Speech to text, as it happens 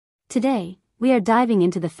Today, we are diving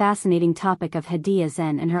into the fascinating topic of Haadiya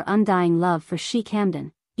Zen and her undying love for Sheikh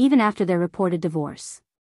Hamdan, even after their reported divorce.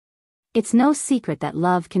 It's no secret that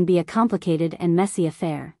love can be a complicated and messy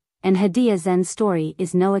affair, and Haadiya Zen's story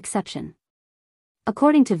is no exception.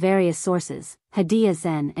 According to various sources, Haadiya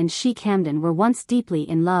Zen and Sheikh Hamdan were once deeply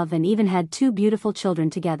in love and even had 2 beautiful children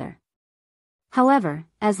together. However,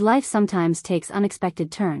 as life sometimes takes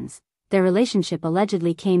unexpected turns, their relationship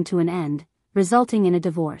allegedly came to an end, resulting in a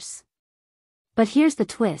divorce. But here's the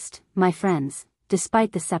twist, my friends: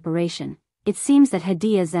 despite the separation, it seems that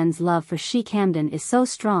Haadiya Zen's love for Sheikh Hamdan is so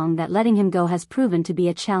strong that letting him go has proven to be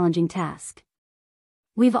a challenging task.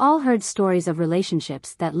 We've all heard stories of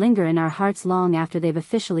relationships that linger in our hearts long after they've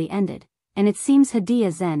officially ended, and it seems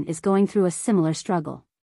Haadiya Zen is going through a similar struggle.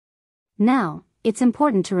 Now, it's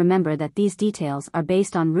important to remember that these details are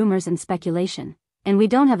based on rumors and speculation, and we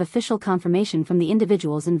don't have official confirmation from the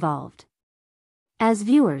individuals involved. As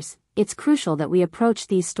viewers, it's crucial that we approach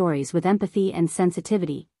these stories with empathy and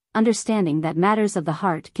sensitivity, understanding that matters of the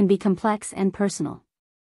heart can be complex and personal.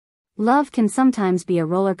 Love can sometimes be a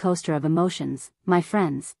roller coaster of emotions, my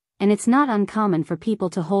friends, and it's not uncommon for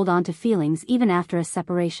people to hold on to feelings even after a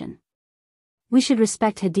separation. We should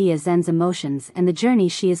respect Haadiya Zen's emotions and the journey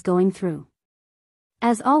she is going through.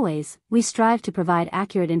 As always, we strive to provide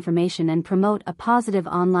accurate information and promote a positive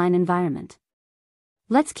online environment.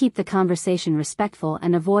 Let's keep the conversation respectful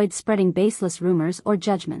and avoid spreading baseless rumors or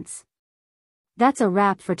judgments. That's a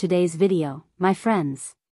wrap for today's video, my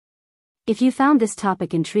friends. If you found this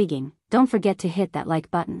topic intriguing, don't forget to hit that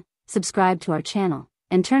like button, subscribe to our channel,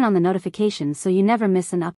 and turn on the notifications so you never miss an update.